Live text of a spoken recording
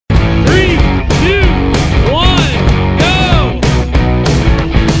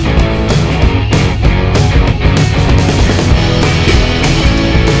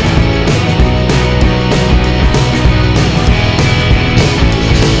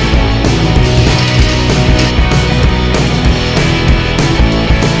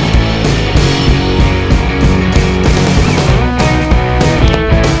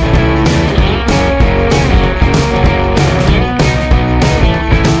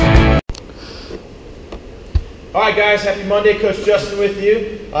All right, guys, happy Monday. Coach Justin with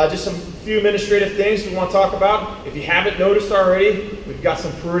you. Just some few administrative things we want to talk about. If you haven't noticed already, we've got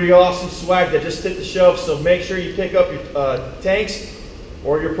some pretty awesome swag that just hit the shelf, so make sure you pick up your tanks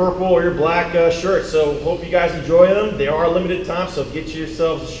or your purple or your black shirts. So hope you guys enjoy them. They are limited time, so get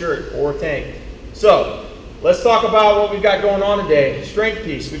yourselves a shirt or a tank. So let's talk about what we've got going on today. Strength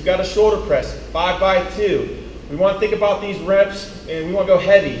piece. We've got a shoulder press, 5x2. We want to think about these reps, and we want to go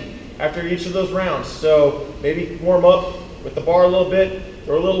heavy after each of those rounds. So maybe warm up with the bar a little bit,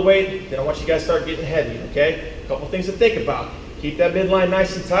 throw a little weight, then I want you guys to start getting heavy, okay? A couple things to think about. Keep that midline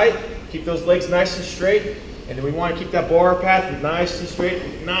nice and tight, keep those legs nice and straight, and then we want to keep that bar path nice and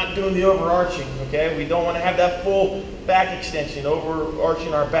straight, not doing the overarching, okay? We don't want to have that full back extension,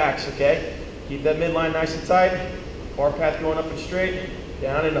 overarching our backs, okay? Keep that midline nice and tight, bar path going up and straight,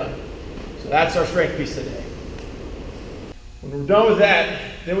 down and up. So that's our strength piece today. When we're done with that,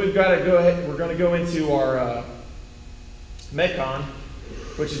 then we've got to go ahead, we're going to go into our Metcon,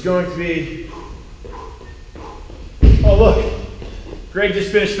 which is going to be, oh look, Greg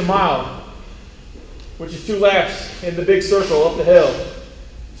just finished a mile, which is 2 laps in the big circle up the hill.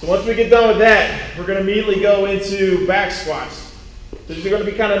 So once we get done with that, we're going to immediately go into back squats. These are going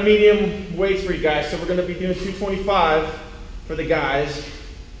to be kind of medium weights for you guys. So we're going to be doing 225 for the guys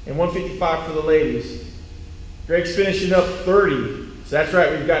and 155 for the ladies. Greg's finishing up 30. So that's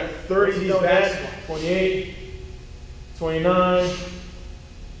right, we've got 30 of these back squats. 28, 29,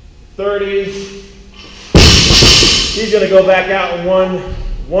 30. He's going to go back out in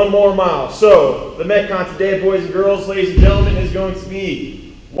one more mile. So the Metcon today, boys and girls, ladies and gentlemen, is going to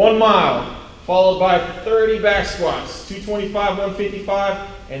be 1 mile, followed by 30 back squats, 225, 155,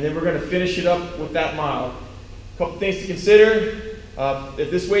 and then we're going to finish it up with that mile. A couple things to consider. If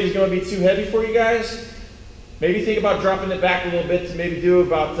this weight is going to be too heavy for you guys, maybe think about dropping it back a little bit to maybe do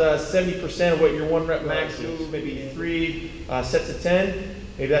about 70% of what your 1 rep max is, maybe 3 sets of 10.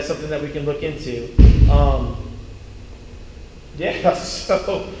 Maybe that's something that we can look into. Yeah,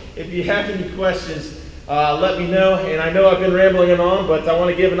 so if you have any questions, let me know. And I know I've been rambling on, but I want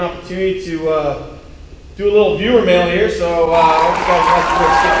to give an opportunity to do a little viewer mail here. So I hope you guys like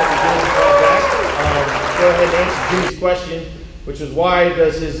to go ahead and answer Jimmy's question, which is why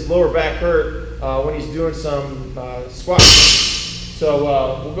does his lower back hurt when he's doing some squats. So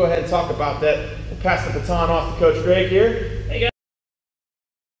we'll go ahead and talk about that. We'll pass the baton off to Coach Greg here. Hey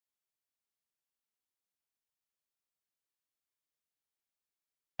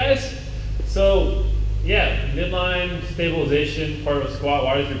guys. So yeah, midline stabilization, part of a squat.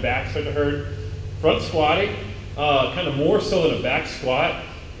 Why does your back start to hurt? Front squatting, kind of more so than a back squat,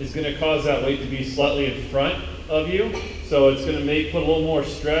 is going to cause that weight to be slightly in front of you. So it's going to put a little more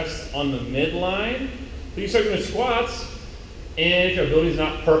stress on the midline. So you start doing squats, and if your ability is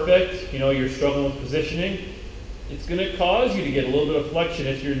not perfect, you're struggling with positioning, it's going to cause you to get a little bit of flexion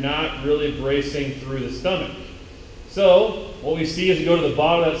if you're not really bracing through the stomach. So what we see is you go to the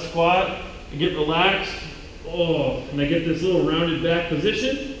bottom of that squat, you get relaxed, and I get this little rounded back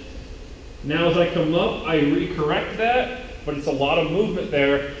position. Now as I come up, I recorrect that, but it's a lot of movement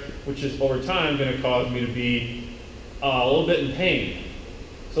there, which is over time going to cause me to be a little bit in pain.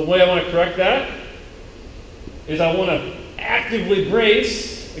 So the way I want to correct that is I want to actively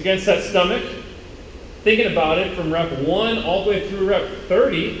brace against that stomach, thinking about it from rep 1 all the way through rep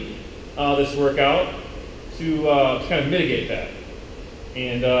 30, this workout, to kind of mitigate that.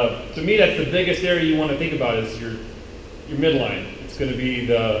 And to me, that's the biggest area you want to think about is your midline. It's going to be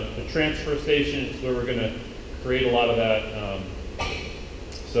the transfer station. It's where we're going to create a lot of that.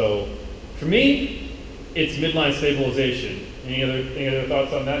 So for me, it's midline stabilization. Any other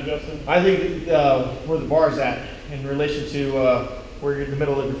thoughts on that, Justin? I think where the bar's at in relation to where the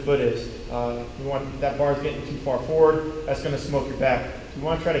middle of your foot is. You want that bar's getting too far forward, that's going to smoke your back. You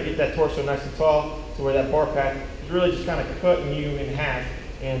want to try to get that torso nice and tall to where that bar pack is really just kind of cutting you in half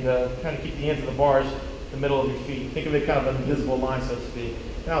and kind of keep the ends of the bars the middle of your feet. Think of it kind of an invisible line, so to speak.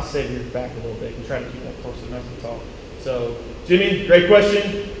 And I'll save your back a little bit and try to keep that torso nice and tall. So, Jimmy, great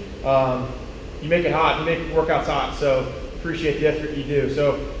question. You make it hot, you make workouts hot, so appreciate the effort you do.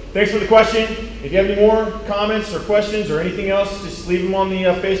 So, thanks for the question. If you have any more comments or questions or anything else, just leave them on the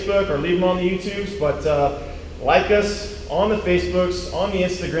Facebook or leave them on the YouTubes. But like us on the Facebooks, on the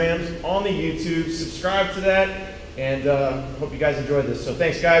Instagrams, on the YouTube, subscribe to that, and hope you guys enjoyed this. So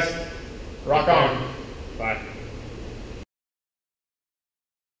thanks, guys. Rock on. Bye.